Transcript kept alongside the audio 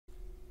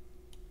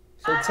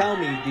So tell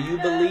me, do you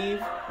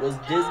believe, was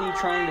Disney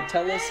trying to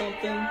tell us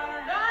something?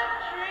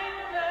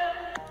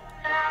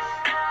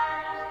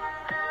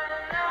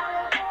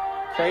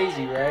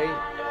 Crazy,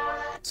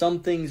 right? Some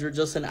things are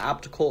just an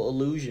optical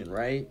illusion,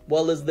 right?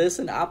 Well, is this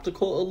an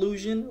optical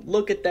illusion?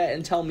 Look at that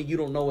and tell me you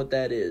don't know what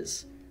that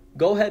is.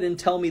 Go ahead and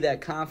tell me that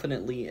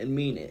confidently and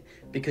mean it,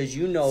 because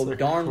you know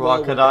darn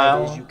well what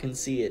that is. You can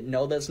see it.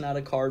 No, that's not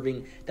a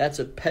carving. That's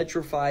a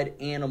petrified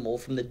animal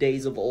from the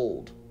days of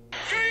old.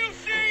 Do you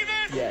see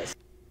this? Yes.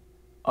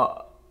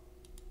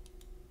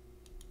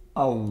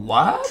 A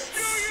what? Do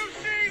you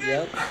see this?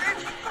 Yep.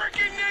 It's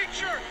freaking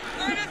nature,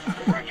 and it's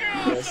freaking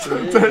Yes,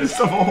 awesome. it Days is.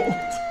 of old.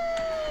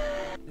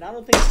 And I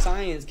don't think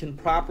science can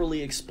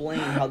properly explain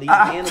how these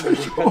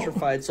animals were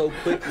petrified so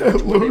quickly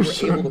when they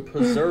were able to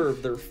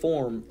preserve their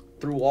form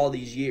through all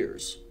these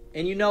years.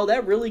 And you know,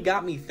 that really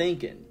got me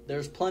thinking.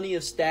 There's plenty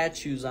of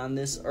statues on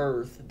this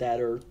earth that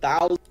are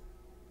thousands.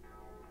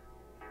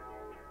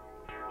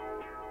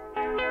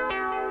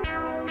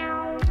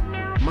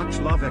 Much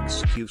love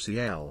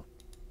xQcOW.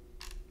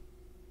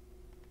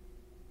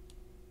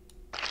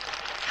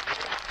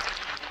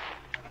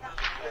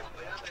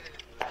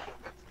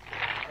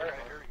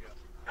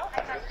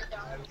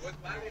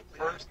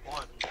 First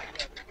one.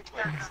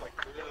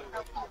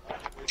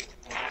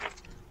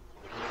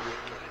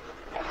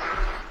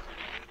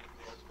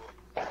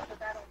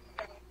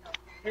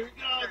 Here we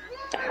go.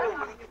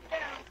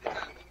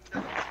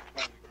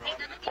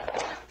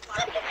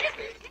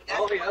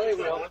 Oh, yeah, they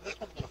will.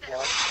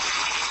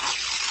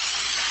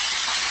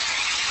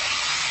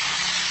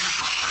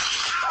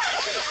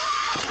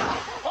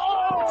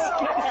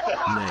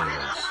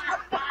 Nails.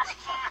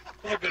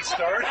 A good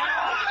start.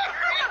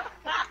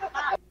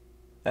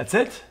 That's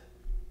it?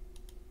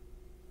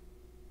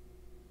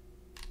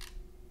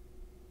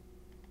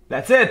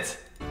 That's it!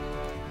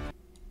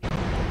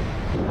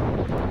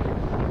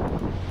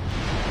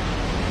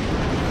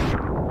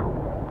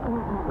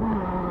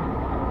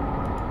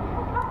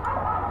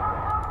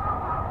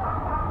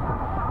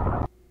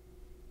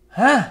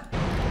 Huh?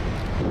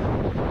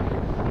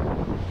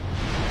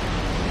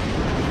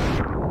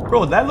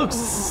 Bro, that looks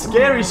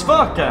scary as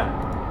fuck!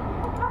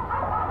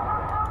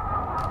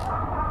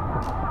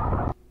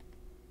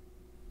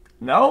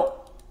 No?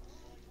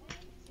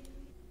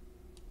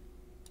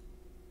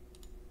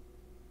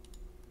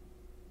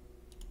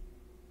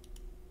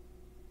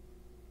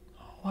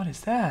 What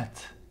is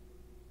that?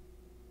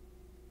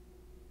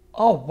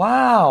 Oh,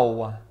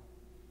 wow!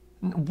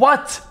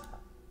 What?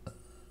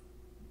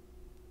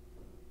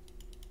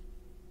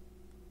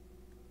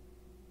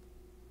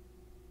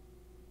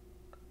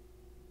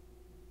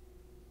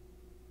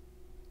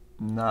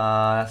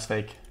 Nah, that's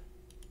fake.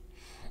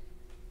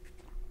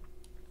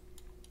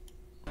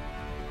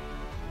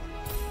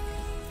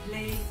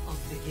 Play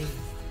of the game.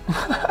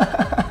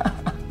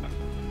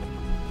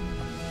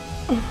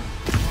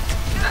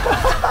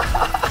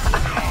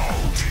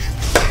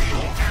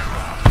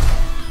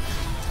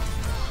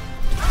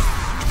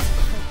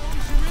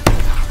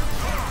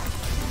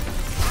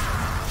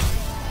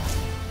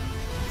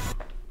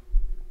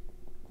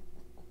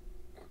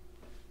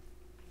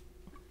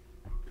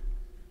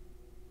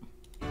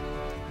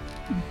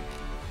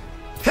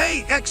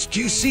 Hey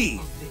xQc!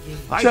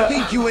 I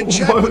think you and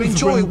Chad would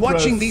enjoy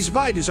watching these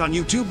videos on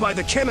YouTube by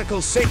the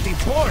Chemical Safety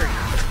Board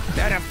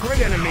that have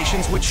great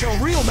animations which show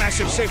real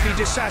massive safety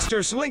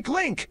disasters.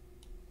 Link.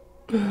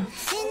 Sin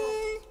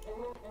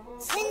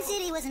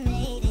City wasn't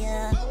made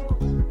here.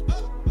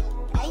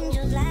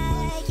 Angels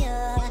like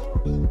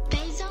you.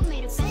 Bezos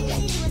made a Sin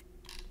City was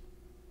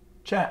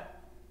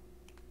Chat.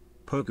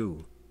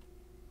 Pogu.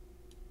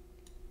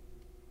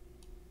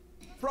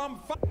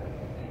 From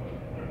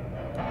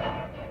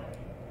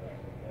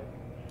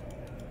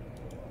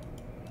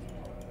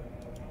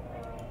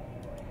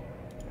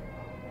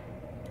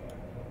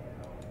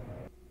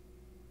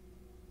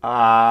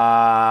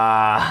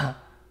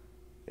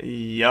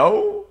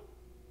Yo?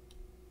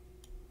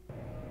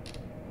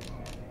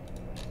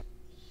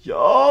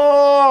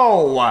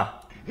 Yo!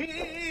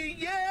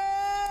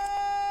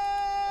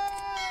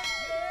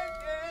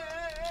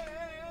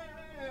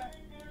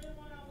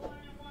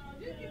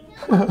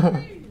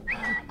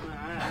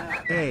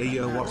 Hey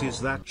yo, what is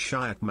that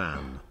Shayak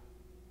man?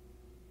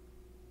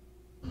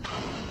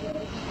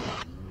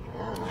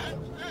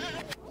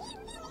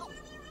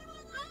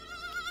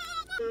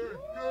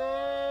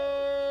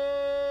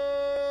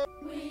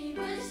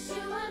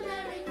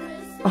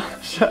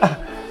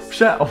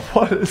 Chat,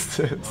 what is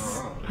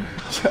this?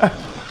 Chat,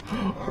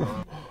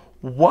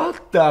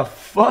 what the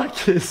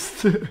fuck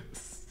is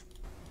this?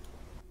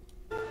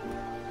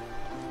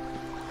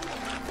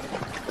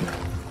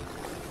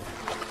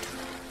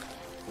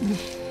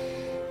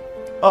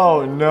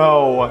 Oh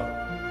no.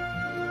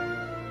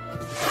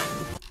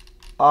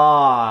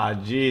 Ah,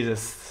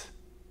 Jesus.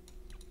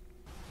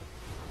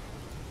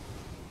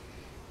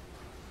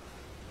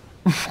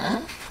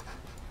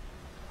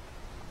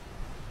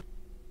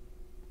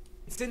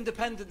 It's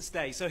Independence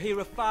Day, so here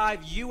are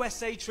 5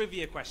 USA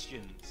trivia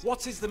questions.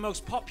 What is the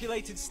most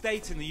populated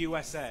state in the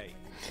USA?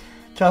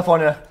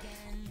 California.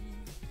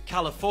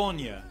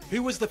 California.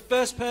 Who was the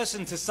first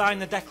person to sign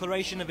the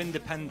Declaration of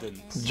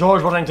Independence?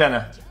 George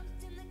Washington.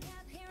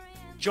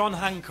 John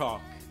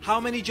Hancock. How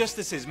many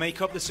justices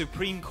make up the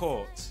Supreme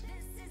Court?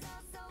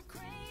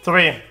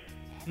 3.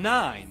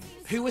 9.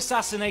 Who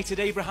assassinated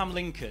Abraham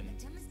Lincoln?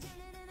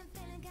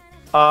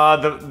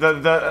 John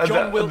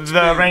John Wilkes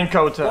the Booth.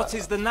 raincoat. What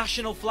is the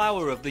national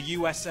flower of the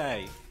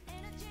USA?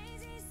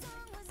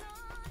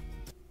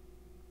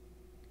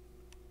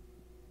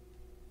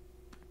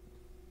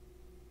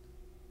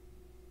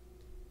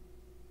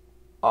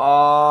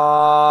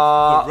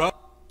 The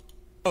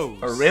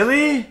rose.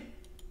 Really?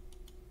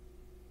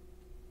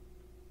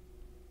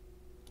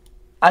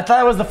 I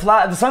thought it was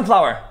the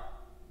sunflower.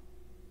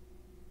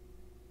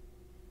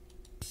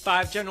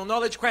 5 general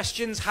knowledge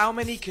questions. How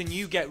many can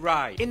you get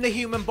right? In the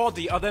human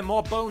body, are there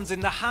more bones in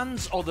the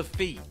hands or the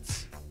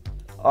feet?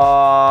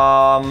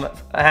 Hands.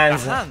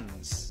 The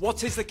hands.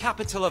 What is the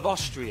capital of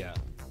Austria?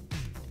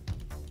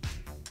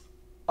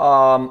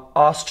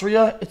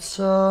 Austria. It's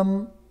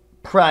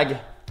Prague.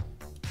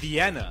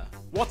 Vienna.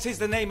 What is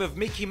the name of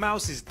Mickey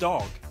Mouse's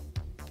dog?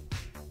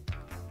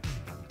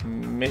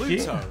 Mickey.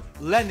 Pluto.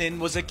 Lenin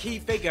was a key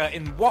figure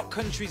in what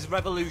country's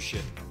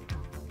revolution?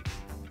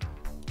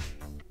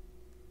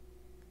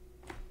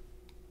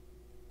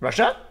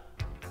 Russia?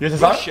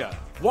 USSR? Russia.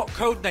 What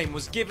codename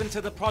was given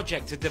to the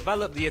project to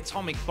develop the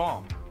atomic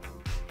bomb?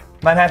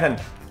 Manhattan.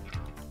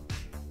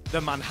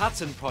 The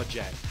Manhattan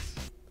Project.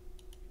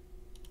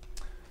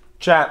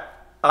 Chat.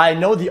 I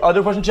know the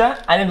other question,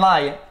 chat. I didn't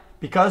lie.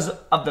 Because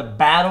of the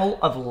Battle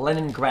of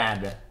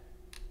Leningrad.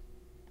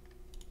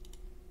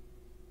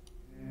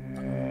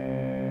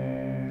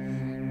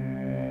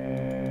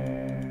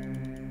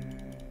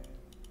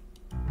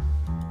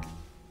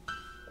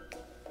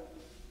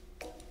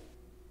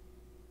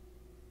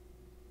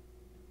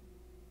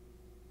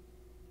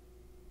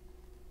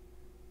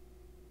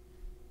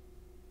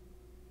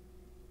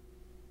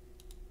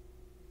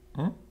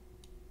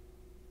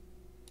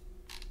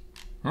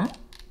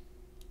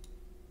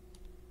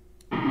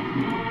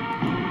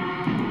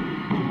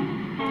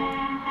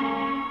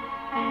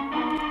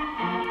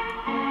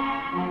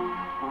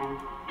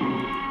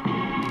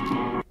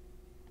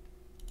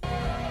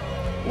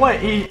 What?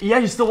 He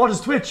actually still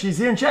watches Twitch. He's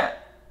here in chat.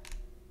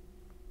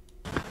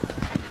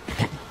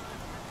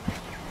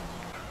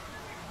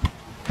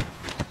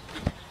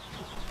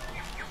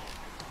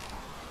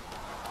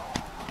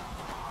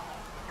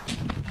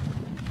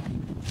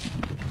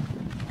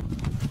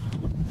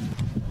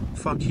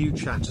 Fuck you,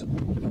 chat.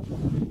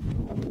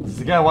 This is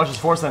the guy who watches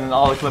Forza in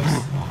all the clips.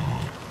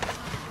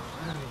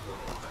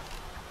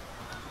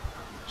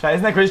 Chat,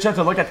 isn't that crazy, chat,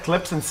 to look at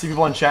clips and see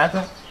people in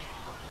chat?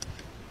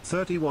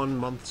 31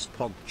 months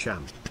Pog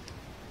Champ.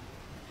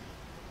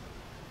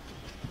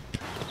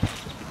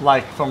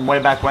 Like from way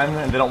back when,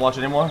 and they don't watch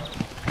it anymore?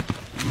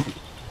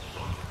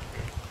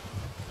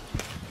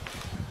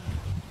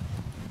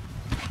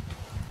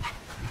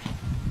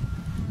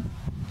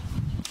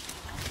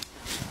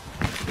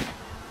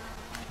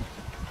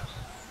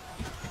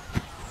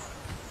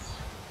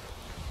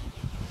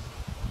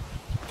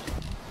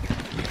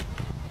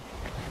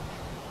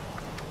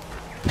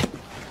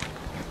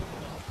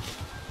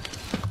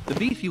 The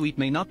beef you eat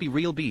may not be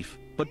real beef,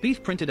 but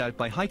beef printed out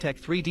by high-tech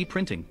 3D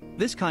printing.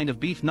 This kind of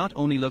beef not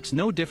only looks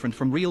no different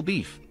from real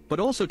beef, but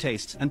also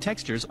tastes and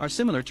textures are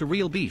similar to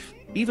real beef,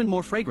 even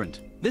more fragrant.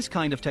 This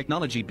kind of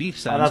technology beef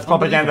sounds that's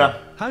propaganda.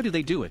 unbelievable. How do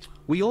they do it?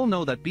 We all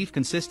know that beef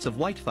consists of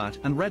white fat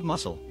and red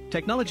muscle.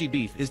 Technology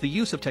beef is the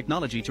use of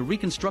technology to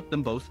reconstruct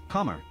them both,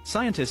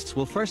 Scientists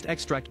will first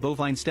extract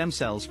bovine stem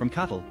cells from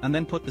cattle and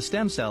then put the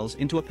stem cells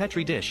into a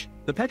petri dish.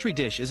 The petri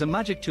dish is a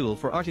magic tool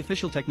for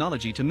artificial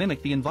technology to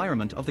mimic the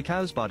environment of the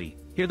cow's body.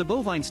 Here the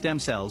bovine stem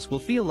cells will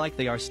feel like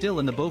they are still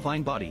in the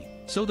bovine body.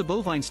 So the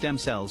bovine stem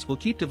cells will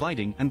keep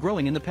dividing and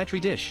growing in the petri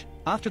dish.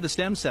 After the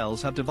stem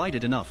cells have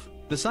divided enough,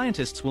 the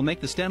scientists will make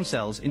the stem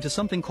cells into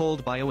something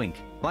called bioink.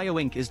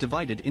 Bioink is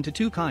divided into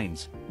two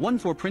kinds, one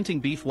for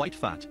printing beef white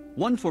fat,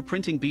 one for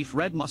printing beef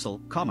red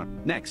muscle,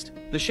 Next,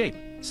 the shape,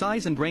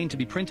 size and grain to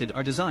be printed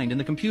are designed in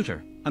the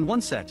computer. And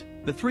once set,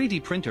 the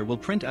 3D printer will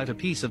print out a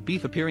piece of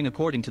beef appearing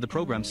according to the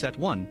program set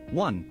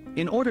 1,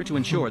 in order to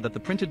ensure that the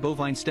printed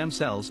bovine stem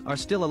cells are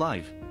still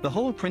alive. The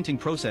whole printing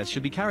process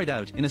should be carried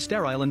out in a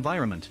sterile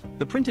environment.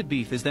 The printed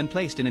beef is then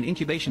placed in an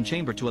incubation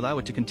chamber to allow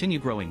it to continue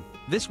growing.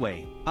 This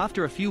way,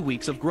 after a few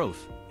weeks of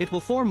growth, it will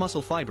form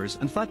muscle fibers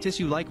and fat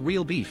tissue like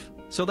real beef,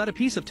 so that a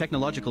piece of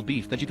technological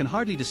beef that you can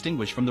hardly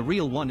distinguish from the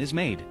real one is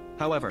made.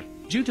 However,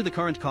 due to the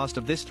current cost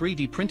of this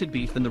 3D printed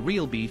beef, then the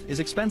real beef is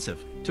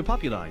expensive. To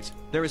popularize,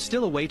 there is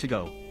still a way to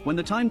go. When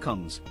the time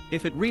comes,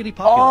 if it really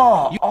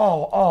popular,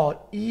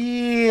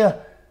 yeah.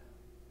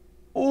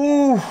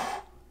 Ooh,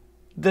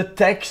 the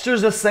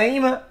texture's the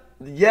same.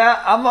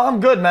 Yeah, I'm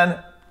good,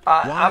 man.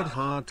 Wide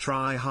hard,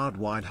 try hard,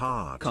 wide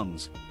hard.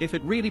 comes, if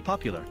it really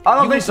popular, I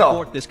don't you will think so.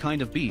 support this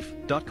kind of beef.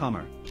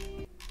 .comer.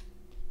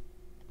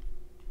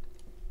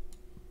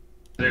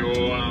 Det går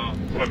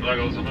formiddag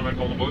alle sammen.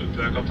 Velkommen på bord.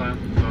 Du er kaptein.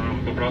 Da er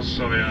alle på plass,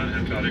 så vi er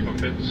helt klare i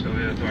cockpit. Skal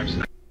vi etter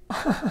hvert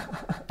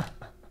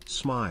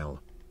Smile.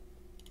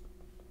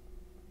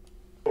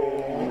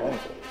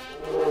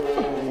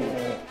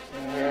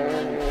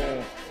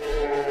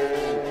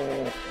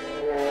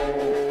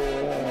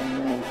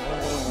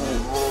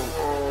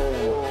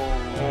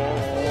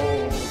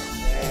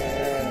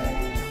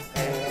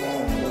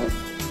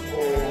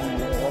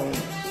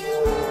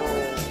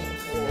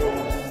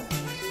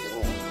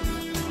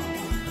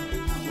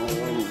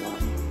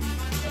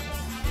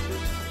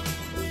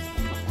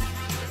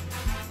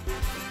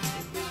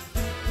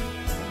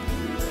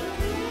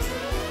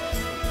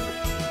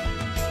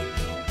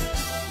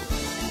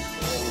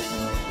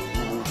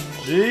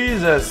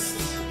 Jesus.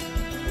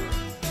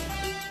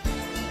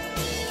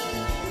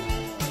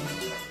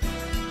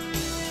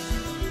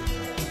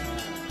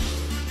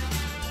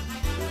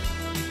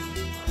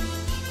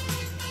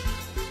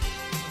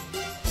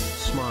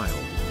 Smile.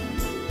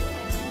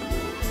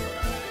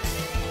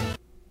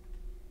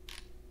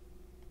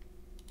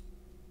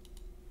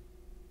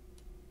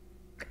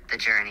 The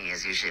journey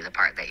is usually the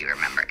part that you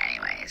remember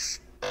anyways.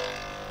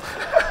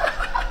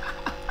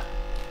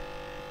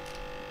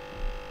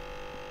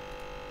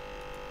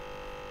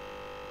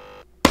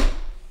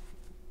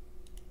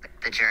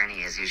 The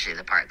journey is usually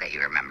the part that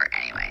you remember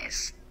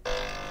anyways.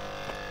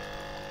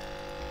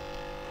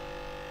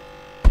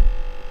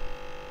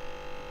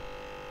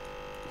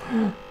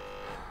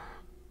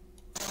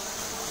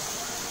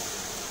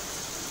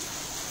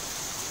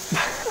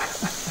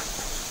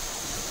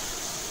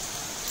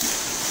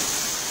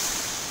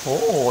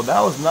 Oh,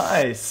 that was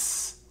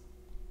nice.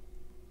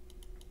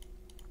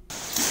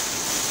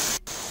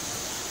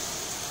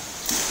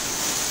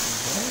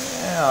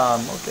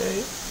 Damn,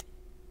 okay.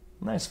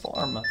 Nice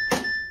farm.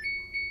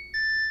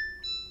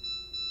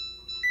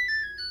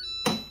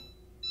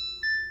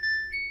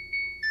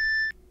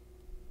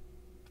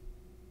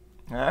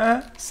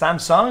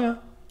 Samsung?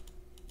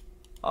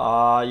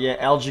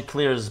 Yeah, LG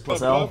clears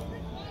plus L.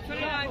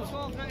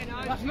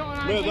 That's not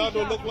an ID. Man, that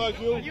don't look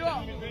like you.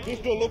 This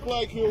don't look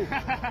like you.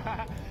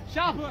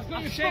 Sharper, that's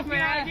not your shape,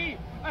 ID.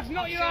 That's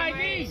not your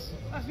ID.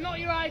 That's not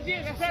your ID.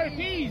 It's a pair of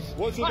keys.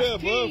 What's your name,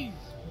 bro?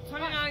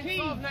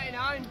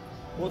 29.12.99.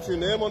 What's your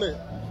name on it?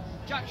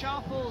 Jack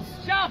Sharples.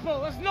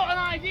 Sharple, that's not an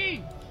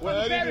ID. Where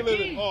are you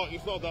living? Oh,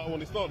 it's not that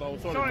one. It's not that one.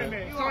 Sorry,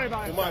 mate. Sorry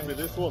about it. It might be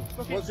this one.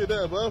 What's your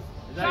name, bro?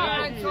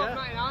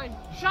 29.12.99.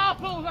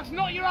 Sharple, that's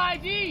not your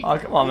ID. Oh,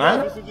 come on,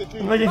 man.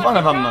 I'm making fun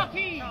of him.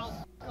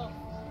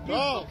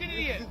 No,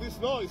 it's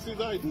not. It's his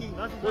ID.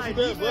 What's your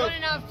name, bro?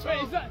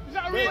 Is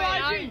that a real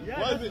ID?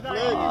 Why is it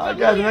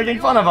Guys, you're making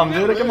fun of him,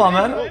 dude. Come on,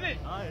 man.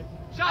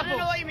 I don't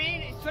know what you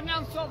mean. It's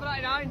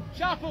 29.12.99.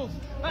 Sharples,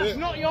 that's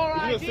not your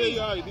ID. Say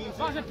your ID.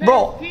 That's a pair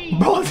Bro, of keys.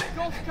 bro,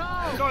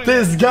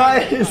 this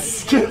guy is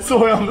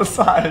schizoid on the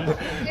side.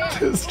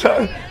 This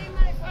guy.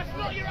 That's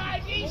not your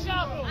ID,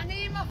 Sharples. I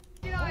need my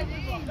ID.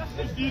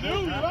 You do,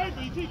 you're right,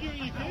 but you keep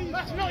giving your keys.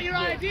 That's not your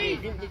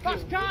ID.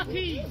 That's car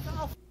keys.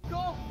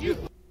 You.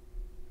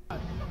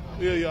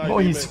 Yeah, yeah. Bro,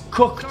 he's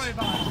cooked.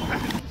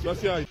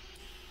 That's your ID.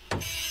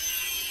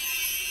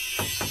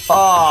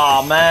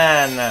 Oh,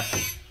 man.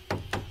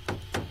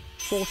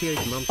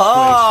 48 months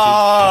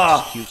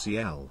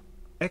xQcL.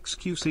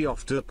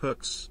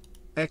 xQcOW.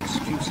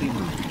 xQc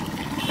move.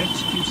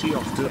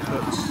 xQcOW.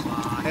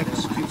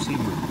 xQc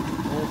move.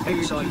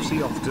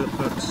 xQcOW.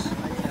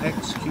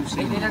 xQc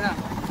move.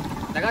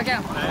 लगा क्या?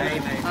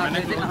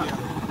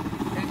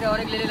 नहीं और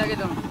एक ले लगे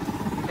तुम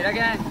तेरा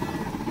क्या है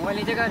मोबाइल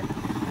नीचे कर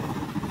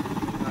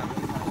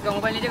इसका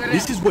मोबाइल नीचे कर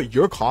This is what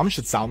your comm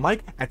should sound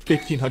like at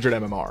 1500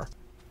 mmR.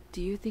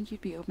 Do you think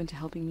you'd be open to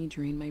helping me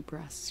drain my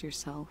breasts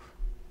yourself?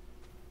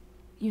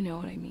 You know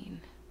what I mean.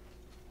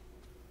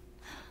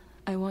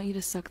 I want you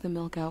to suck the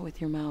milk out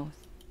with your mouth.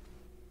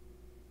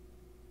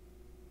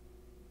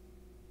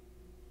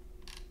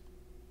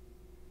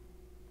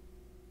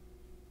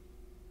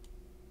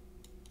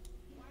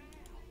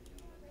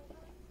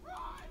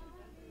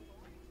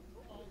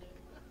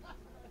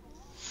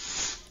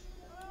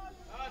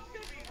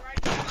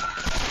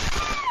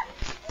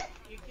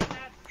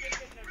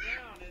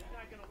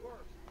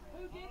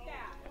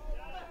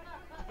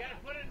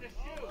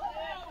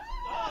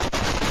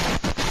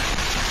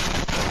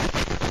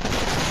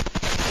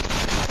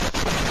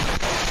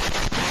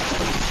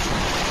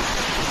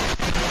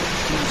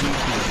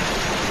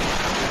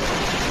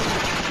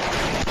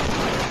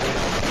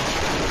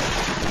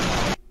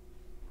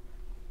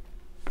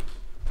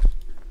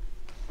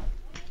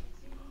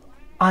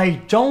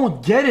 I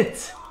don't get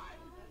it.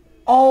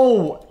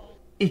 Oh,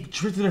 it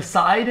drew to the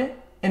side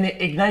and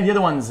it ignited the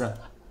other ones.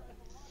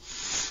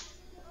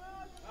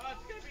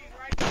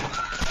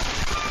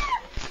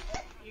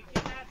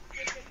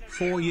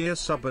 4-year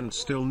sub and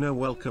still no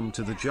welcome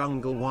to the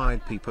jungle.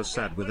 Wide people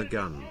sad with a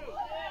gun.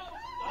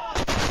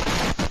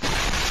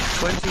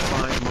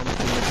 25 months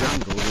in the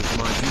jungle with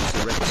my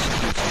juicer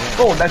xQc.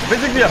 Oh, that's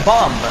basically a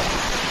bomb.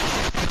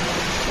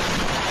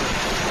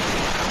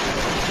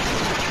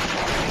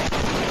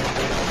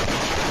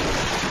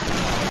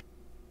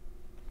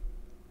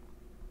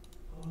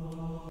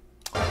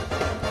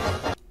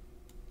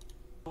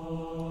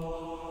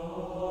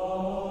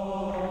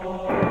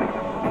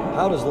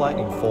 How does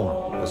lightning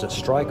form? Does it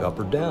strike up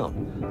or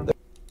down?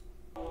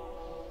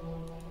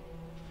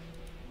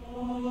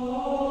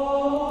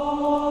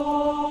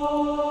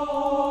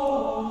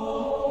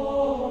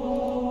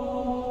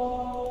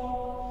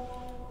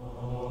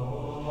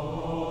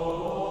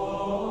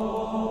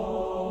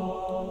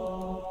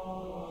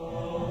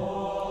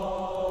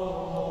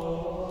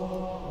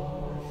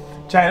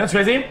 China, that's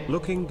crazy.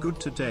 Looking good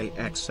today,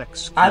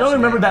 xQc. I don't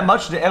remember that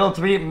much the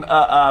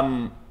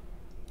L3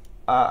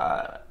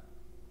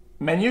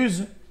 menus,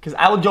 because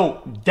I would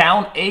go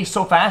down A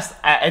so fast,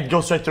 I'd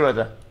go straight through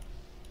it.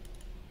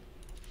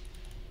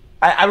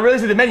 I really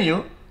see the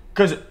menu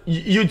because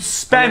you'd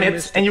spam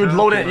it and you would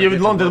load it. You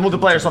would load the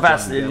multiplayer so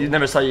fast. You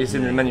never saw you see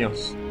the menu.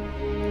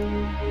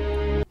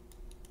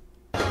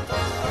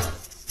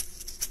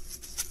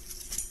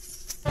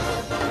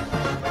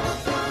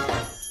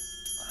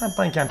 I'm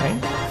playing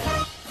campaign.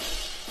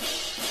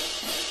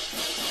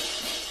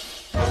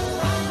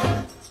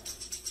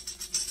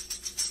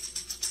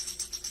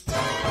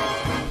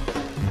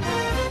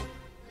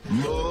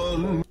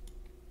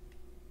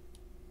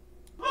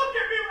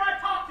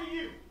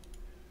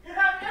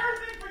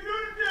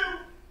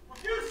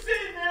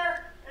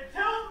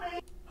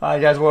 Alright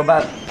guys, we're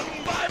back.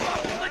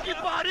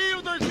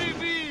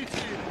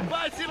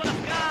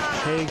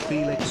 Hey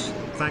Felix,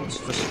 thanks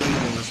for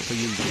streaming as per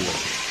usual.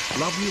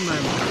 Love you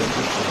man.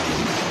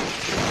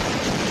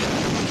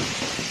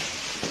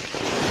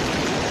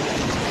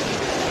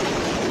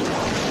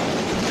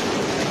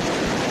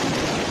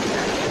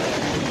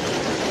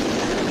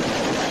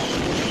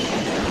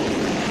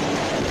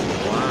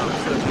 Wow,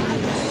 30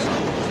 minutes.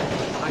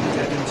 I'm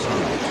dead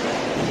inside.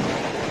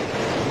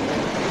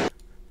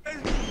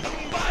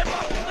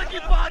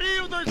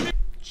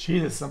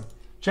 Jesus.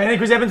 Trying any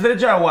crazy happens to the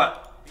jar or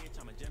what?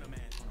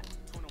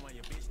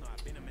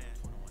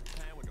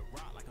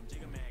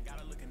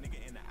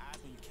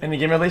 Any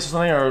game release or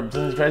something or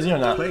something crazy or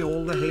not? Play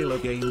all the Halo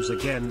games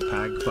again,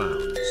 Pag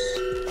Bounce.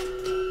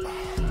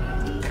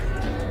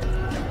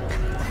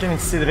 I can't even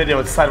see the video,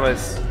 it's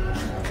sideways.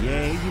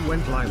 Yeah, you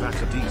went live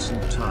at a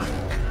decent time.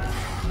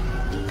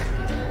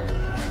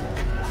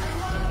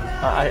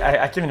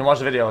 I can't even watch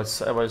the video,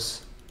 it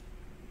was...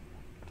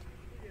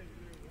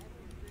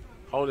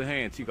 Hold the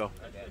hand, Chico.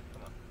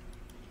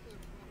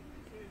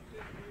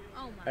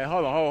 Hey,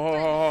 hold on,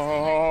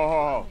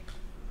 hold.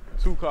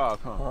 2 cars,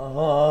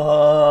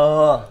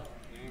 huh?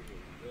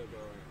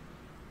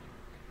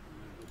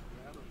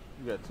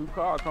 You got 2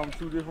 cars coming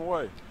 2 different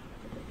ways.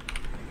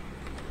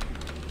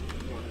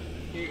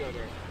 Here you go,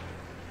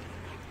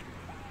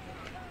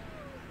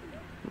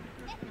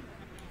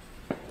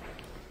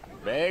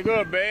 there.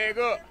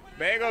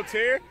 Bag up,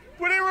 Terry.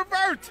 Put it in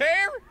reverse,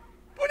 Terry.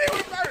 Put it in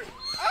reverse.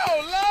 Oh,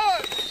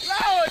 Lord,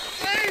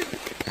 Jesus.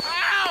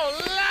 Oh,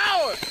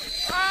 Lord.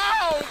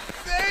 Oh,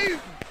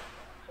 Jesus.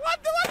 What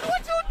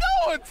you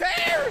doing,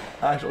 Terry?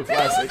 Actual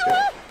classic.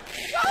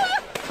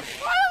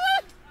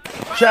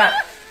 Chat.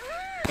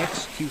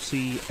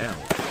 xQcOW.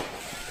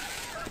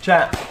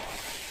 Chat.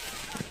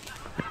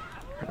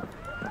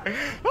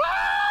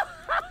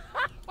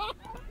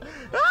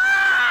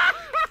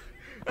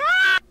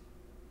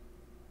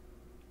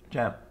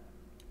 Chat.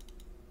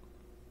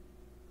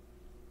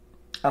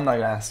 I'm not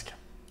gonna ask.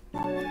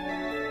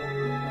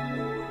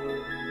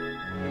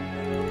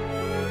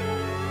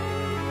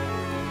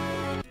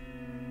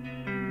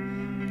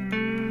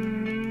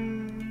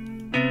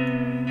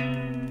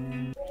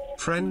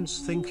 Friends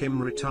think him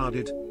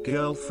retarded,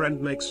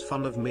 girlfriend makes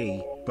fun of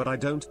me, but I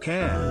don't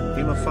care.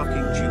 I'm a fucking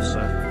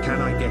juicer.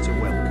 Can I get a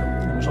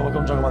welcome?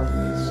 Welcome, gentlemen.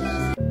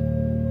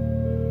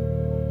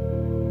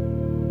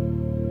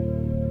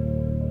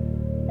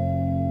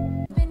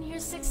 Been here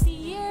 60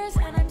 years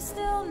and I'm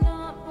still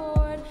not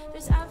bored.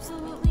 There's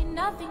absolutely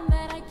nothing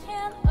that I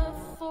can't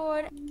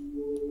afford.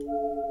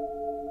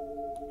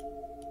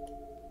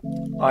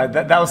 Alright,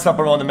 that was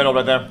supper in the middle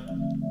right there.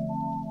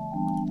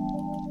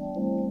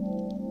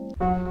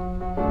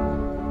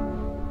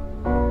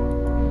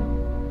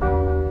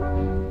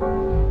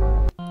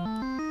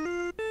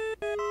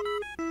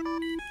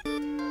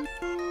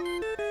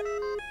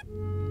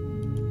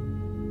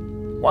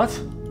 What?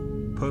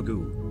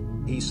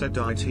 Pogu. He said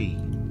IT.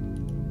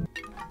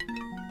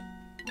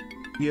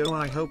 Yo,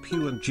 I hope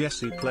you and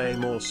Jesse play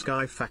more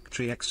Sky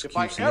Factory xQcl. If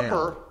I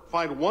ever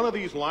find one of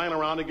these lying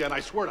around again, I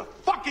swear to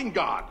fucking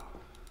God,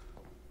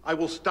 I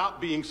will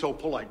stop being so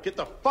polite. Get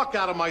the fuck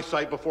out of my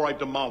sight before I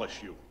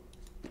demolish you.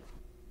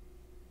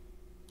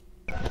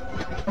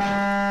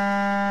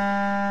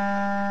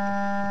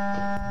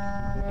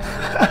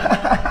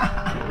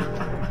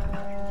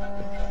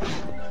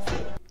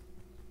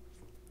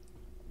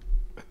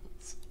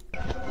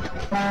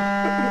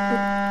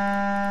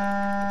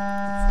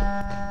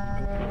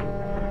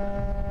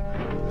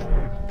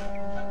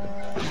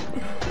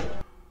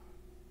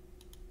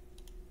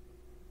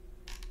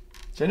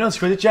 So you know what's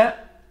crazy,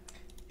 chat?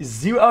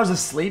 0 hours of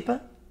sleep,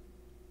 it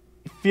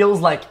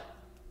feels like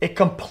a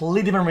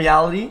completely different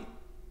reality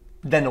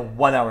than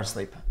 1 hour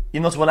sleep. You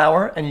know it's 1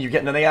 hour and you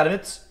get nothing out of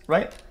it,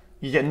 right?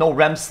 You get no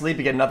REM sleep,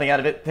 you get nothing out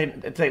of it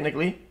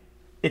technically.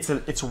 It's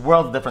a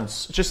world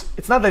difference.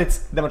 It's not that it's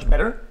that much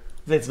better,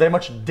 it's very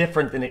much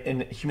different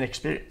in human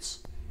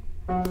experience.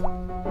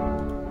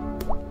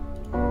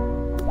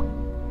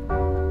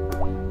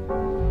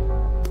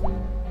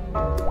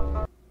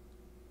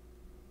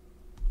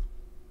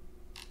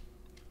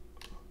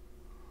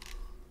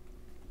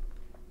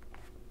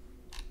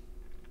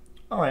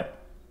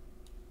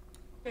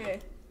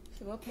 Okay,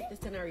 so we'll put this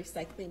in our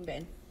recycling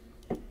bin.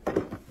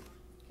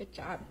 Good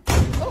job. Okay, so we'll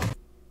put this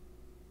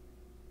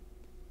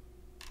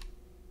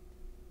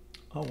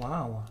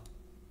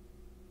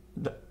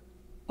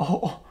in our recycling bin.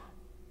 Alright. Good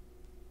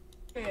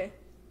job. Okay,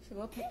 so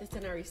we'll put this in our recycling bin. Oh wow.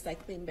 It's in a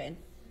recycling bin.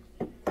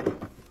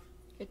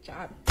 Good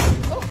job.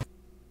 Oh.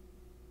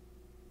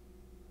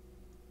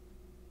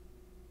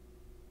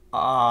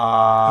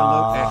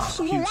 Hello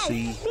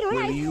xQc,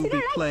 will you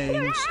be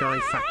playing Sky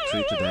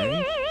Factory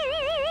today?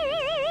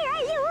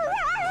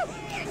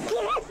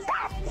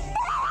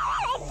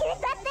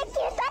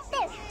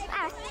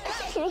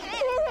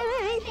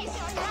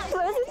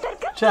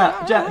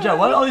 Chat,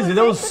 why are all these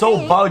videos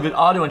so bugged with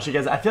audio and shit,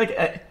 guys? I feel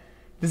like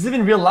this is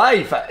even real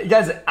life.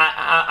 Guys,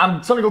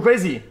 I'm starting to go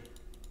crazy.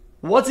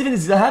 What's even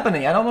is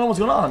happening? I don't know what's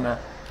going on.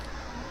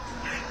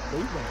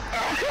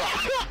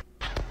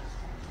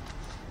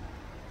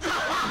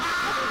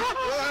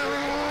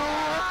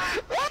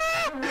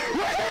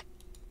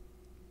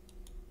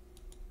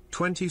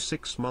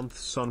 26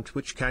 months on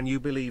Twitch. Can you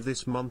believe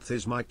this month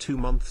is my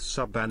 2-month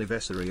sub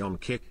anniversary on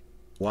Kick?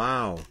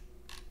 Wow.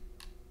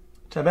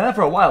 So I've been out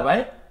for a while,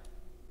 right?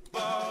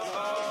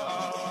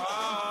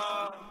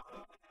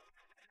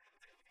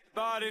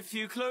 But if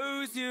you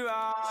close your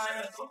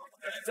eyes,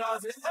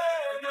 does it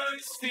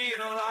almost feel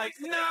like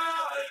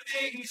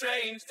nothing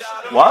changed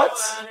at all? What?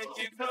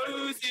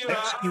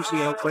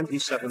 xQcOW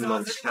 27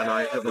 months. Can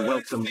I have a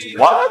welcome to you?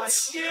 What?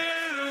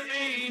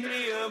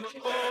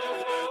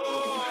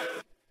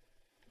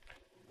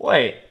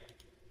 Wait.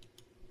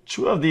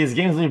 2 of these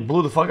games really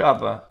blew the fuck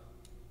up.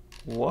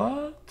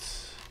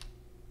 What?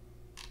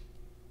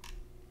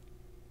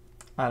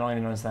 I don't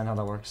even understand how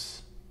that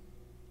works.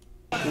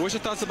 What's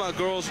your thoughts about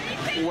girls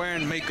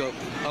wearing makeup?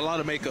 A lot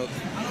of makeup.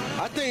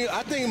 I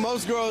think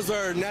most girls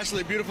are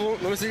naturally beautiful.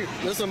 Let me see.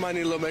 This one might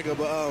need a little makeup,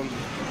 but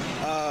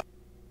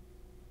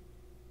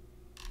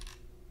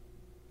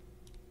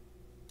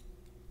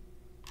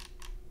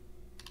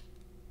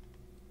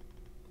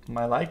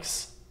my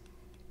likes.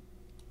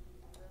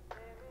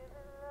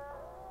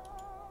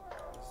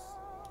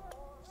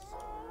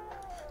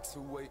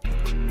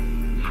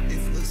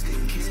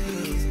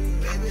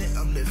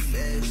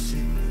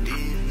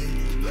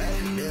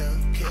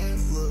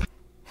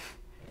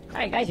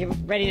 Alright guys, you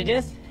ready to do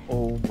this?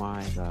 Oh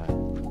my god.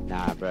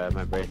 Nah, bro,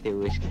 my birthday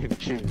wish came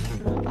true.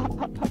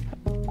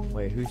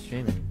 Wait, who's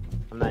streaming?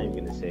 I'm not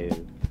even gonna say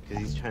it, because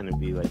he's trying to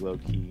be like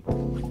low-key.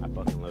 I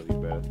fucking love you,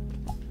 bro.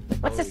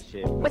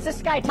 What's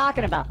this guy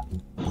talking about?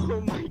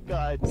 Oh my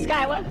god. Dude.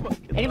 Sky, what?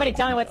 Anybody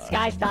tell me what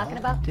Sky's talking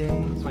about?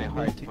 My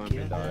heart's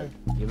pumping, dog.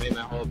 You made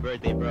my whole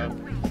birthday, bro.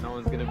 No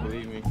one's gonna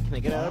believe me. Can I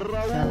get out?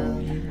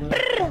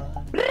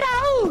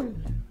 Raul!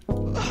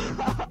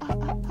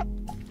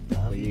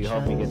 Will you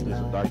help me get through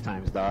some dark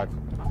times, dog?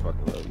 I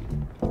fucking love you.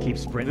 Keep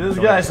sprinting. This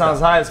guy sounds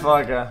high as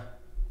fuck.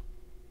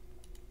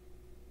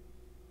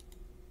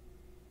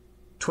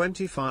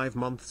 25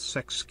 months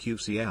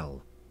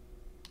xQcL.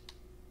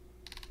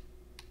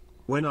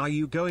 When are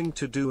you going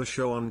to do a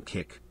show on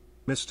Kick,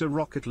 Mr.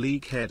 Rocket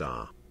League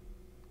header?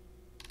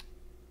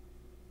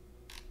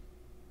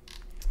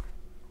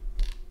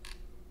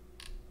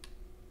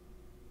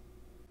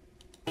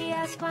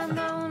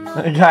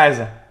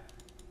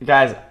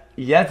 guys,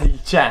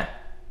 yet chat.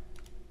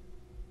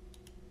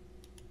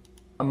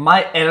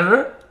 My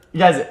editor,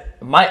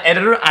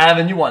 I have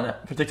a new one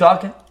for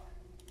TikTok.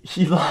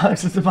 He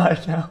logs into my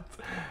account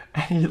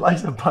and he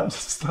likes a bunch of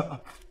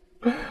stuff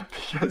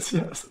because he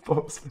has to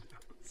post videos.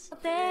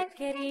 Te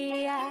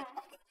quería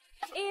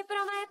y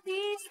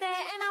prometiste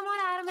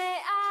enamorarme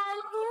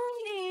algún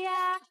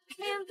día.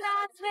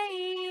 Mientras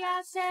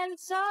veías el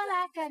sol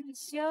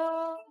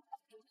acarició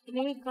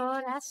mi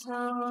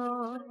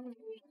corazón.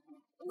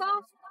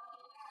 No.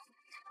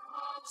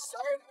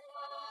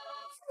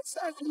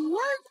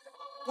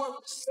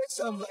 Work, say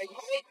something like,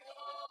 hey,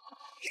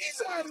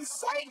 he's out of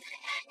sight.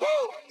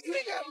 Whoa, you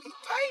ain't got me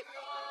tight.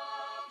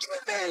 You a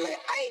man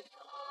like, hey,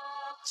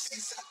 say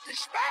something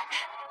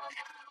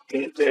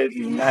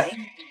Night.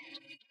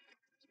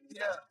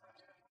 Yeah.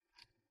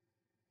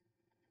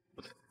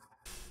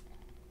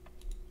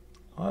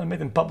 Oh, I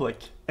made in public.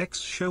 X,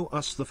 show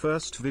us the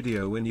first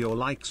video in your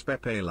likes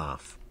Pepe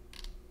laugh.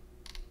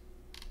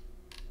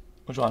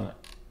 Which one?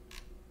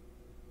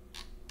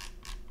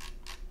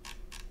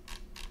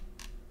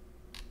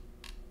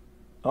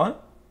 On?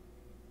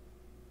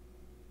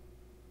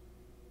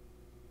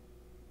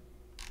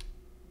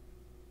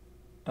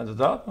 At the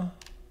top?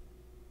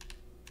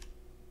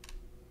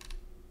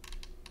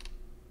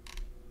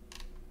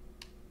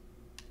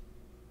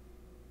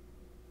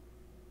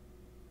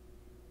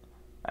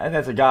 I think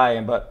that's a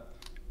guy, but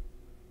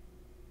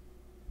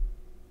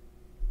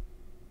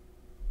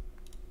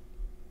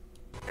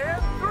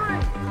And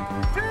 3,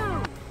 2,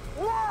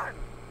 1.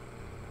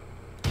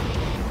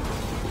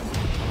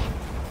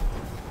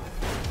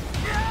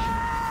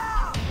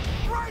 Yeah!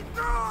 Right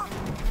through it!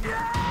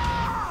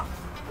 Yeah!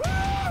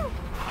 Woo!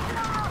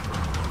 Yeah!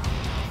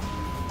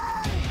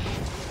 Hey!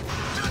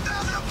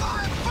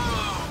 2005,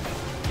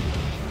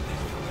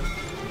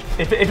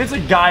 boom! if it's a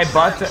guy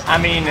butt, I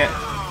mean,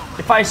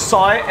 if I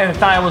saw it and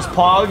thought it was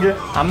Pog,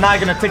 I'm not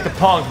gonna take the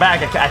Pog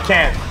back. I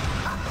can't.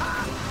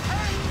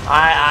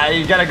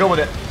 You gotta go with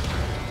it.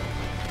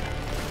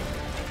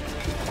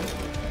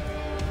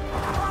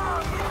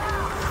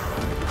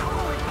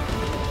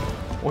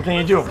 What can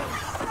you do?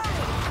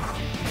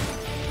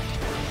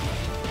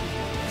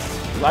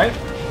 right?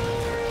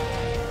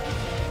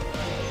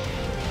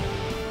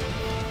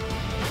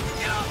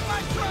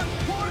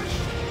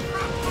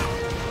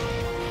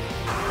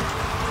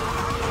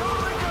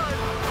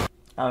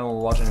 I don't know what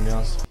we're watching, to be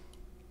honest.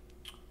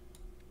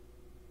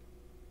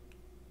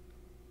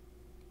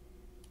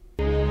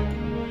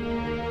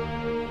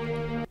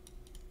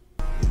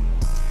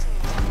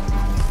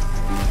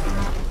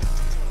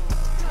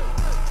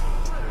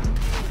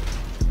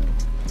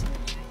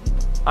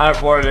 I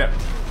reported it.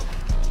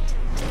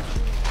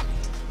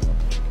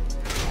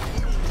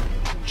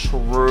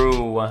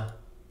 True.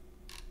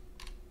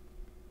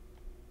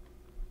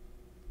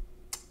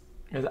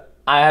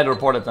 I had to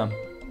report it then.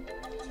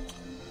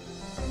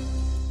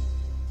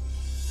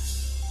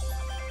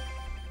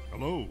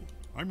 Hello,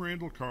 I'm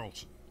Randall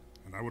Carlson,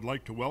 and I would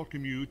like to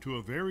welcome you to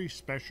a very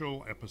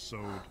special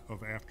episode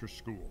of After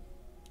School.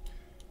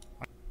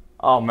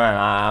 Oh man,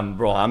 I'm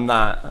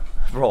not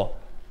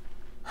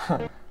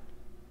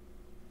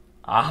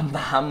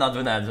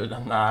doing that, dude.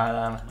 I'm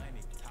not.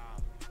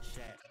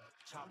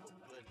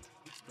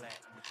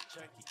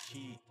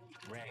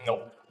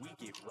 Nope.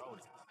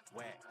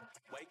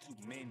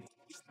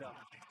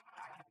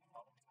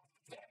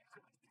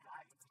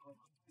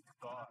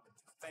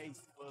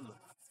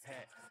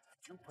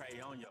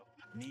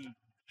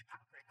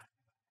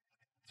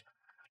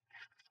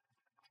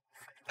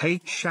 Hey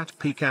chat,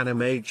 peak anime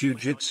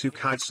Jujutsu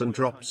Kaisen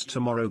drops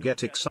tomorrow,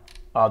 get excited.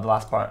 Oh, the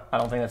last part. I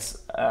don't think it's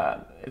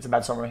a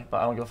bad summary,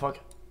 but I don't give a fuck.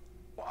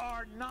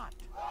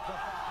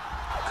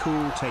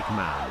 Cool take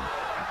man.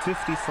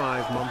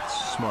 55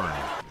 months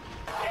smile.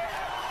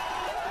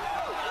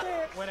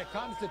 When it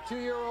comes to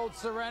 2-year-old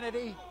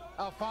Serenity,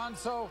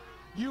 Alfonso,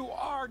 you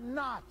are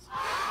not.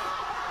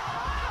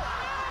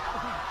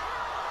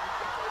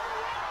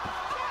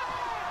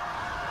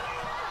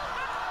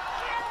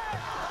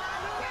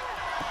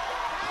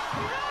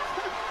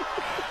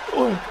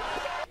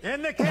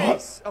 In the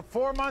case of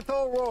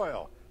 4-month-old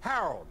Royal,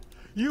 Harold,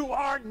 you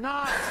are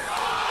not. Go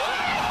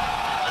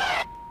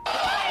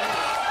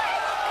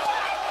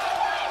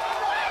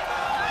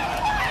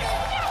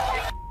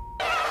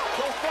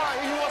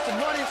fire. He wants some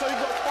money, so he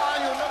go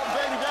find you another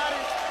baby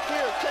daddy.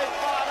 Here, take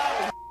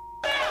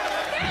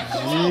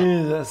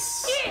 $5. Jesus.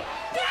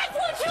 That's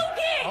what you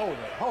get.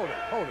 Hold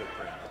it,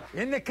 Brandon.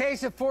 In the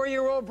case of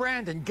 4-year-old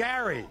Brandon,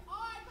 Gary,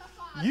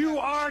 you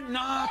are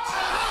not.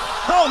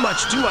 How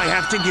much do I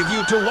have to give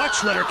you to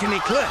watch Letterkenny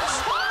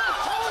clips?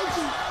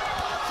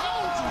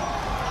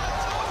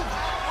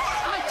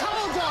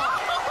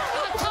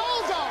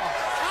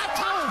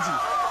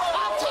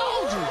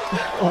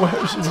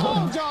 Where is she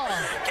going?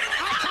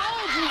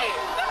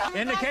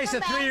 In the case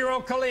of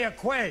 3-year-old Kalia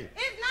Quay,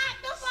 It's not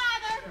the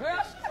father.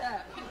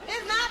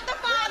 It's not the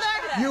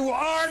father. you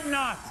are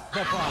not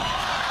the father.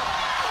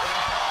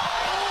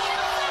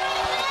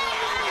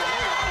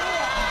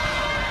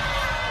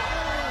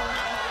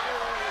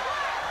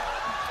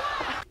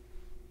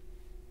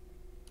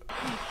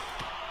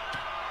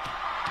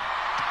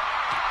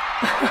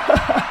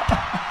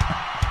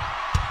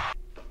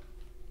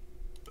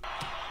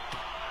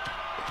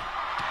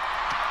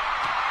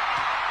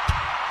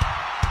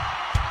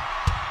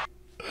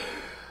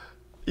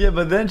 Yeah,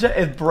 but then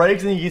it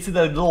breaks and you can see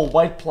the little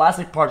white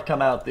plastic part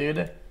come out,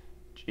 dude.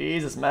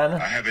 Jesus, man. I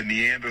have a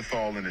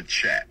Neanderthal in the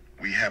chat.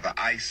 We have an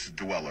ice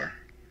dweller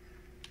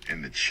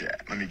in the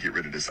chat. Let me get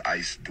rid of this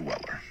ice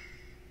dweller.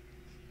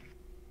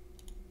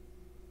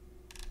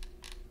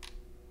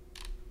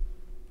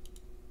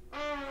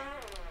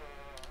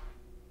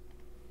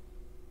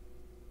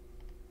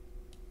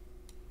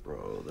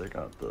 Bro, they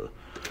got the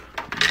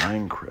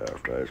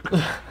Minecraft ice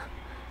cream.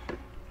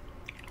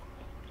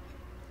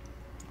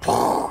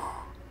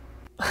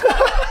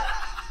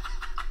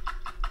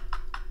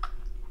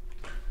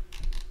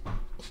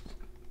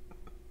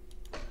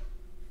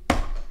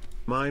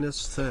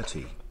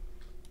 -30.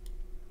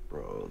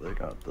 Bro, they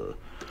got the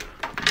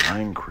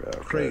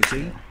Minecraft.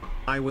 Crazy?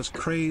 I was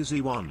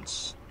crazy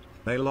once.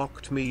 They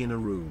locked me in a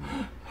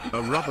room.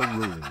 A rubber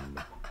room.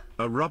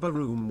 A rubber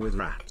room with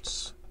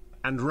rats.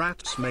 And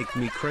rats make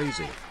me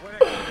crazy. When it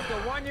comes to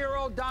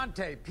 1-year-old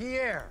Dante,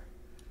 Pierre,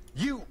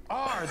 you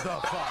are the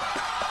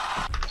father.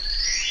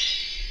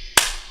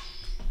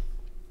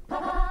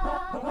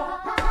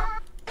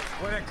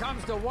 When it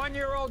comes to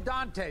 1-year-old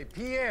Dante,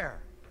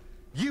 Pierre,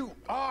 you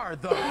are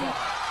the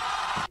father.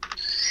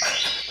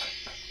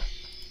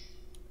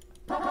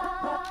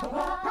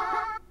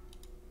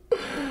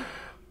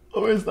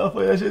 Oh, it's not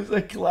funny. That shit's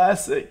a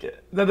classic.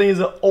 That thing is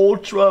an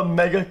ultra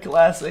mega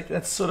classic.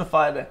 That's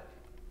certified.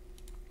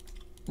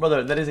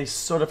 Brother, that is a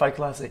certified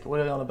classic. What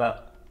are you on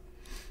about?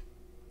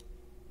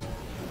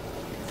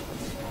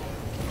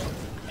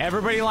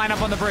 Everybody line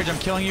up on the bridge. I'm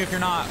killing you if you're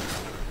not.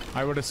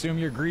 I would assume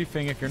you're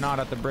griefing if you're not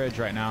at the bridge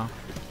right now.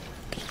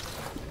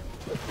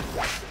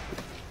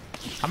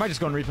 I might just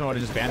go in replay mode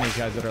and just ban these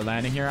guys that are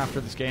landing here after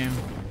this game.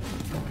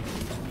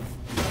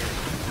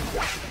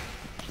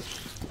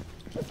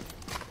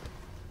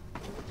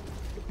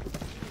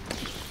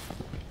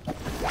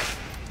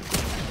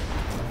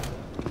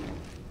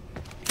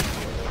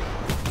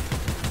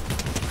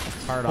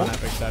 hard on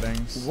epic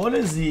settings. What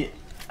is he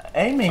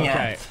aiming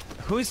at?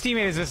 Whose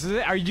teammate is this? Is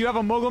it? Do you have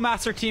a Mogul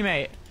Master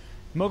teammate?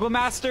 Mogul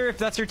Master, if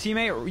that's your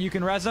teammate, you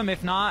can res him.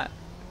 If not...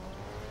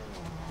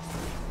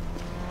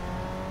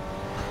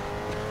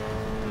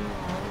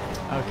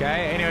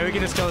 Okay, anyway, we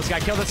can just kill this guy.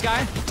 Kill this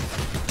guy.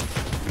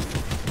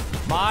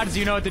 Mods,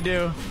 you know what to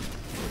do.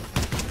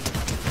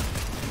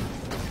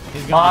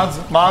 He's gone.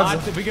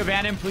 Mods. If we could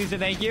ban him, please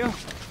and thank you.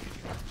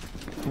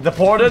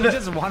 Deported? You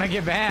just want to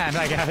get banned,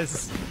 I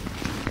guess.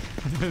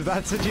 If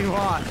that's what you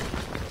want.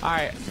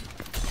 Alright.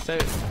 So...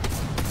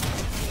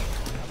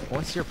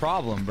 What's your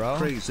problem, bro?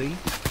 Crazy.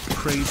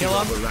 Kill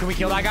him. Can we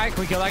kill that guy?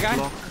 Can we kill that guy?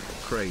 Block.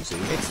 Crazy.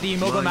 It's the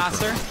Mogul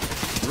Master.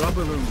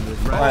 Rubber room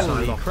with rat.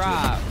 Holy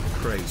crap.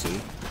 Crazy.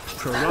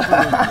 Rubber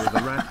room with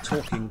a rat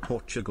talking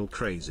Portugal.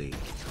 Crazy.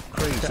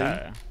 Crazy.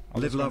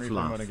 Live, love,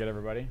 laugh. To get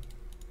everybody.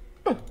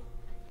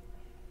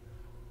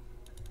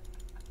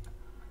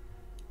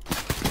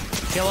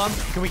 Kill him.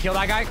 Can we kill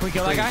that guy? Can we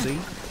kill that guy?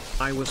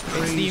 I was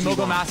crazy. It's the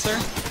Mogul Master.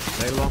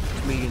 They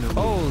locked me in a room.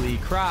 Holy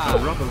crap. A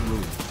rubber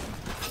room.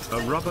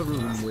 A rubber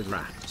room with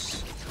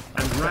rats.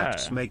 And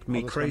rats make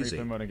me crazy.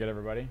 To get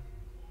everybody.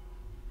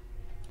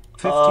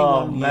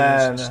 51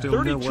 years,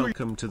 still no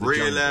welcome to the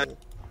jungle.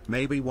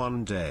 Maybe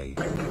one day.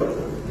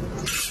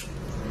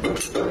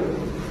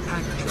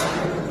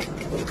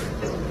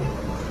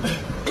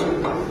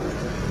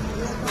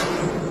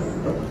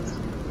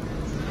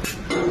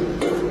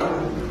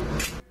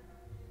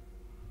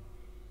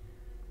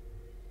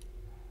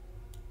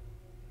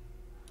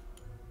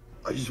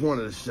 I just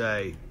wanted to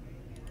say,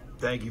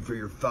 thank you for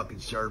your fucking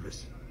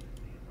service.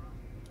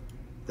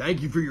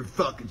 Thank you for your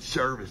fucking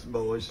service,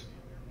 boys.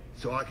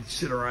 So I can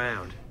sit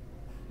around.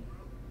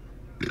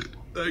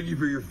 Thank you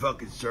for your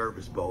fucking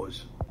service,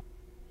 boys.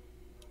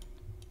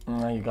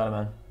 You got it,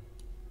 man.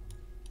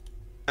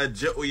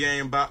 You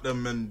ain't about to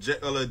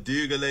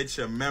manipulate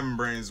your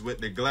membranes with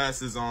the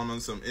glasses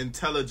on some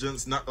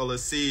intelligence knuckle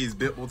seas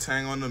bit will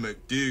tang on the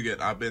McDougan.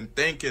 I've been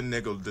thinking,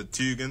 nigga, the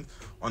Tugan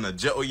on the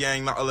Jet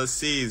Yang knuckle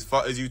seas.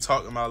 Fuck is you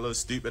talking about, little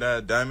stupid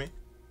ass dummy?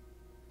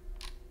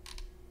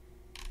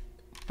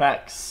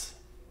 Facts.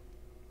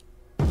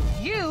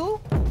 You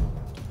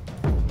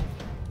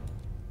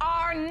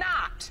are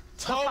not.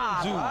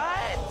 Told you.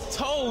 What?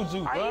 Told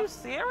you, bro. Are you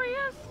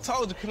serious?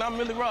 Told you. Can I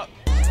really rock?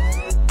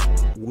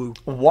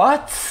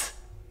 What?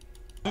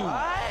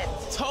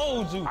 What?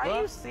 Told you, bro.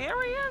 Are you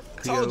serious?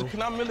 Told you.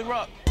 Can I really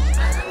rock?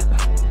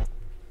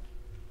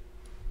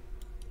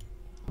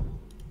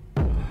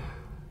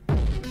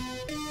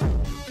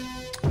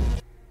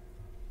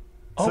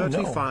 Oh,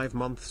 35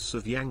 months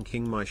of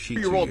yanking my sheet.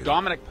 2-year-old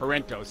Dominic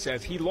Parento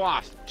says he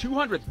lost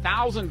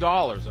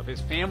 $200,000 of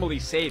his family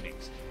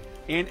savings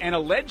in an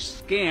alleged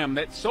scam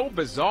that's so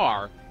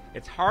bizarre,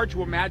 it's hard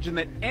to imagine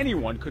that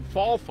anyone could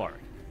fall for it.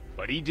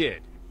 But he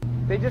did.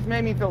 They just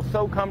made me feel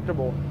so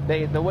comfortable.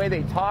 The way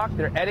they talk,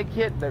 their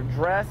etiquette, their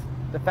dress,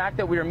 the fact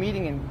that we were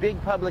meeting in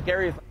big public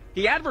areas.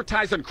 He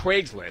advertised on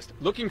Craigslist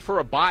looking for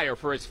a buyer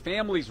for his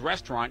family's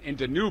restaurant in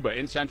Dinuba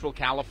in Central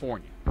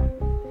California.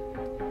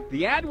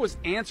 The ad was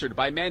answered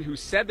by men who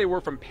said they were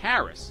from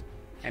Paris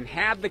and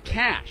had the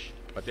cash,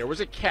 but there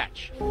was a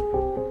catch.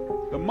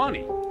 The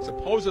money,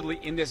 supposedly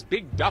in this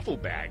big duffel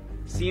bag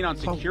seen on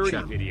security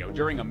video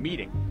during a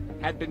meeting,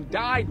 had been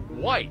dyed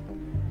white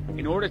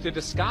in order to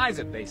disguise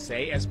it, they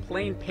say, as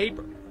plain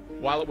paper,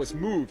 while it was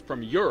moved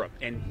from Europe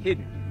and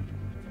hidden.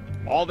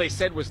 All they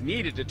said was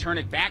needed to turn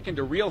it back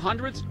into real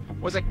hundreds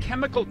was a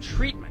chemical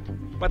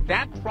treatment, but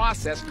that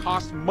process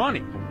cost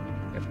money.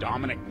 If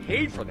Dominic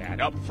paid for that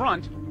up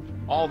front,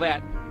 all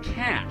that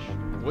cash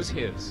was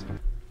his.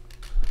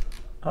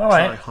 All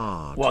right.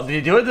 Well, did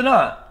he do it or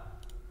not?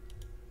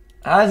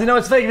 How does he know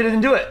it's fake if he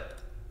didn't do it?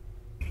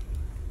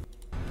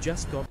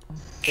 Just got.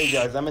 Hey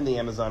guys, I'm in the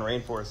Amazon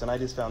rainforest and I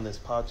just found this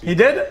patu. He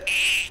did?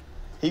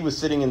 He was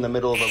sitting in the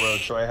middle of a road,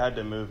 so I had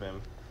to move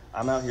him.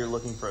 I'm out here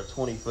looking for a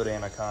 20-foot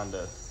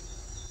anaconda,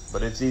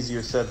 but it's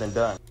easier said than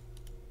done.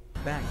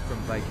 Back from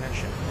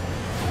vacation.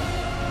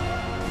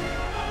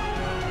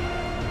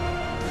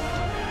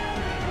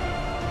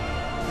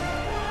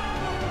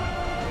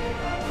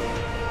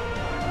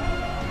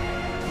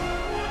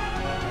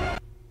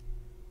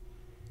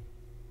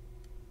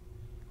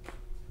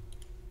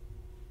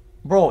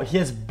 Bro, he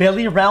has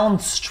belly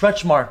round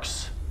stretch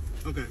marks.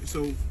 Okay,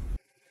 so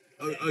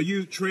are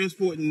you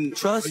transporting?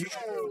 Trust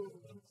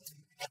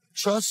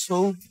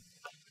who?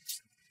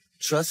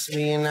 Trust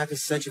me and I can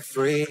set you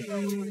free.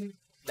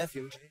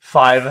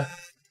 5.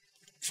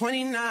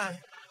 29.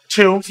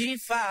 2.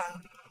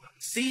 G5.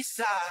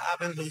 Seaside. I've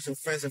been losing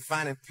friends and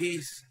finding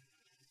peace.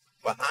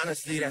 But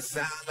honestly, that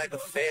sounds like a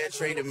fair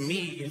trade to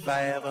me. If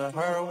I ever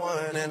heard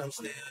one and I'm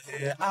still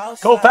here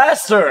outside. Go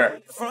faster.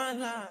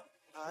 Front line.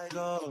 I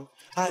go.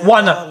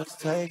 1.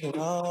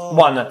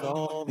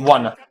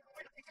 1.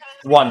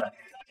 1.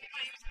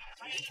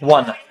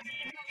 1.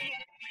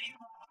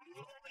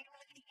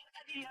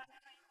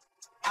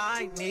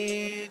 I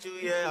need you,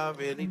 yeah, I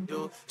really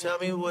do. Tell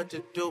me what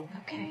to do.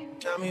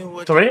 Tell me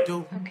what 3. to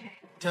do.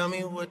 Tell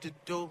me what to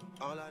do.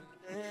 All I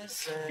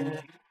listen.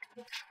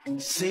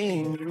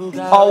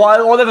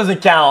 Oh, well, that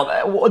doesn't count.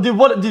 Dude,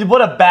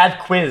 what a bad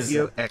quiz.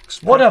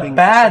 What a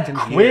bad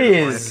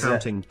quiz.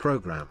 Accounting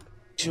program.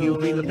 You'll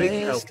be the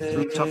big help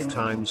through tough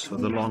times for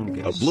the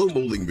longest. A blow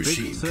molding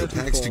machine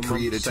compacts to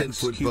create a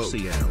 10-foot boat.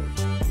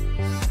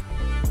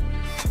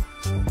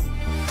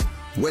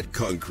 Wet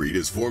concrete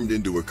is formed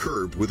into a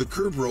curb with a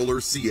curb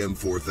roller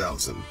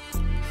CM4000.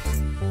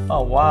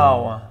 Oh,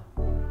 wow.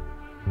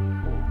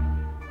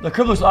 The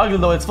curb looks ugly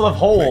though, it's full of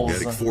holes.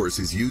 Magnetic force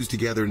is used to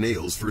gather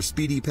nails for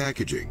speedy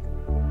packaging.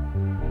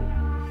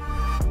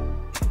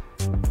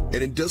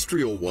 An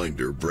industrial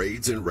winder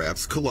braids and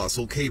wraps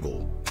colossal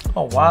cable.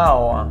 Oh,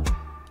 wow.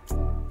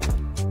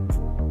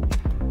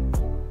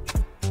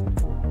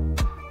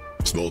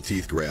 Small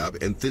teeth grab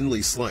and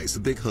thinly slice a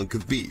big hunk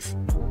of beef.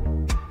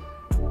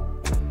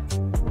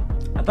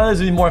 I thought this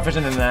would be more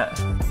efficient than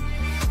that.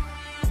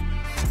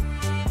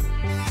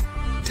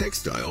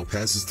 Textile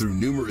passes through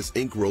numerous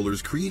ink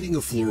rollers, creating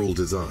a floral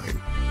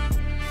design.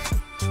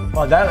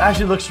 Wow, that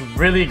actually looks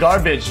really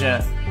garbage.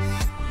 Wait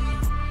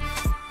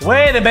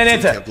a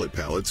minute. Template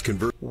palettes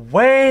convert.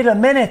 Wait a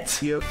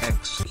minute.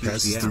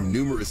 Passes through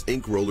numerous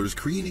ink rollers,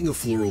 creating a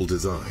floral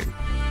design.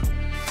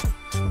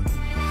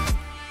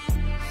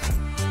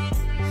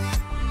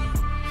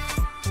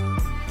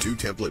 Two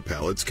template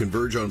palettes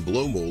converge on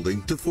blow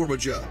molding to form a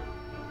jug.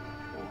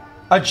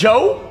 A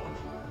Joe?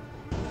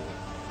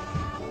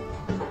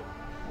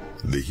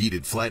 The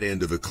heated flat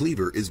end of a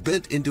cleaver is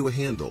bent into a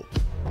handle.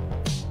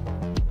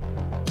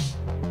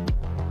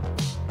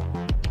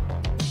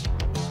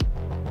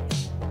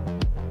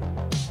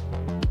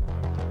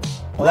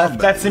 Well,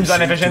 that seems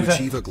inefficient. To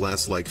achieve a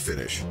glass-like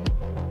finish.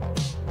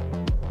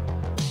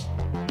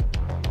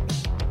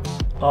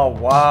 Oh,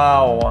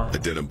 wow. A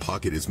denim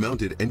pocket is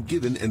mounted and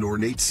given an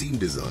ornate seam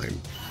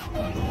design.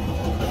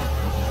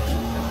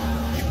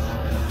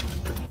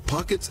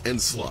 Pockets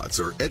and slots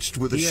are etched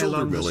with a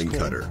shoulder milling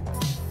cutter.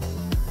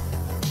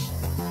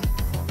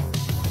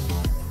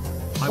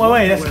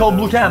 Wait, that's called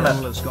blue cam.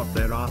 A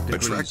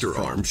tractor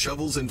arm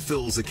shovels and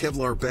fills a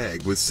Kevlar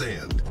bag with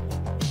sand.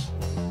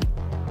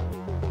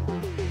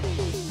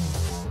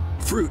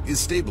 Fruit is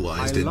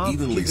stabilized and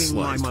evenly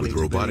sliced with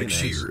robotic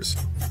shears.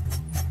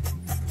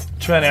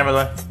 Try and hammer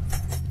that.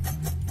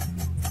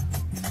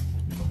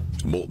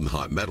 Molten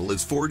hot metal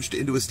is forged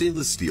into a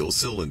stainless steel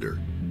cylinder.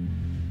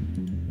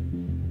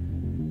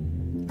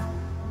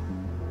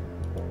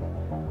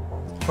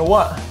 For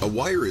what? A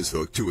wire is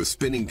hooked to a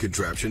spinning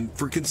contraption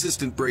for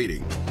consistent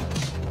braiding.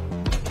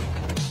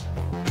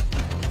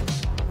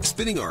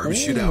 Spinning arms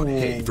shoot out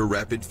hay for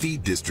rapid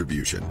feed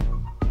distribution.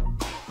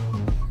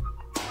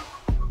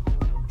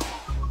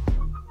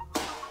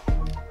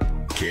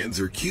 Cans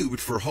are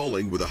cubed for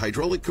hauling with a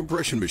hydraulic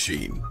compression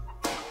machine.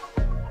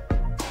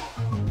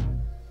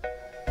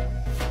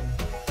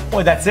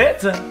 Wait, that's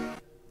it?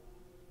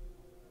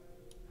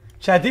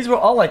 Chad, these were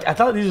all like, I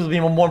thought these would be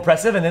more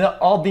impressive and they're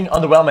all being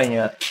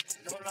underwhelming.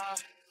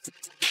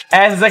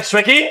 As is X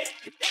tricky?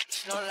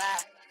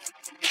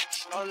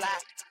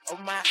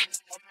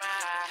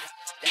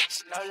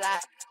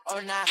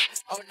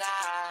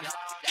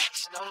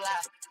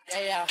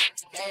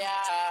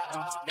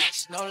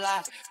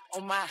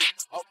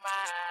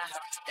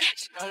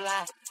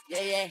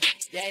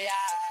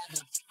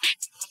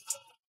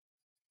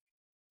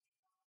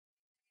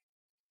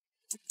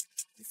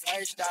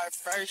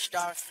 First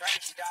off,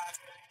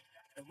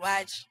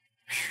 watch.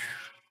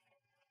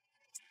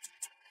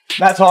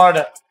 That's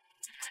hard.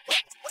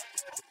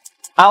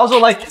 I also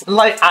like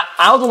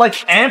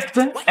amped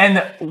and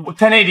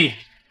 1080.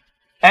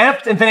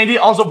 Amped and 1080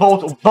 also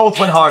both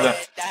went harder.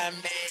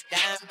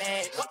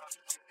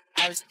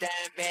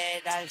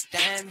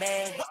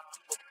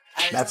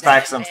 That's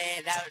Maxim.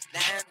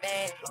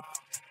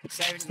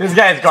 This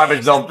guy is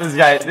garbage though. This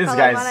guy's.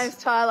 Hello, my name's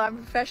Tyler. I'm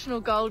a professional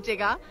gold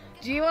digger.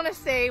 Do you want to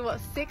see what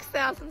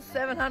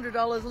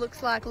 $6,700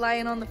 looks like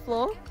laying on the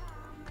floor?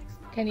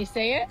 Can you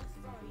see it?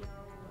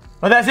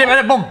 Well, that's it,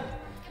 right? Boom.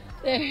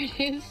 There it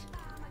is.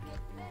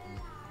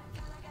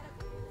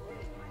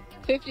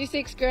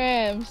 56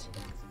 grams.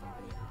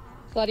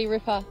 Bloody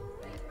ripper.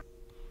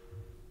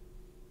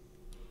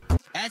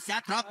 Essa é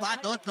a tropa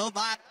do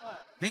tubarão.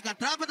 Vem com a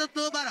tropa do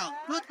tubarão.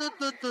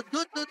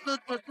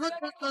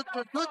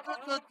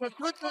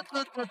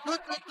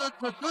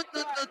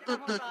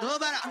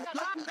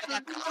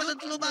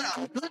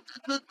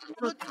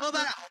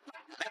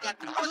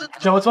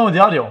 Joe, what's wrong with the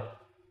audio?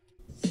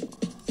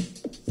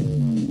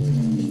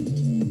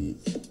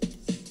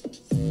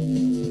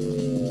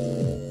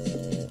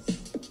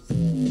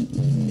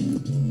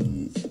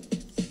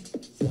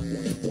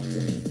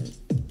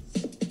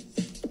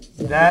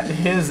 That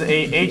is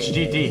a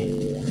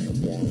HDD.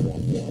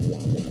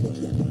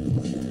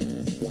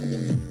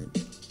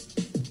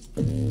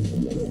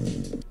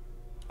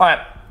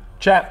 Alright,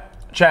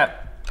 chat.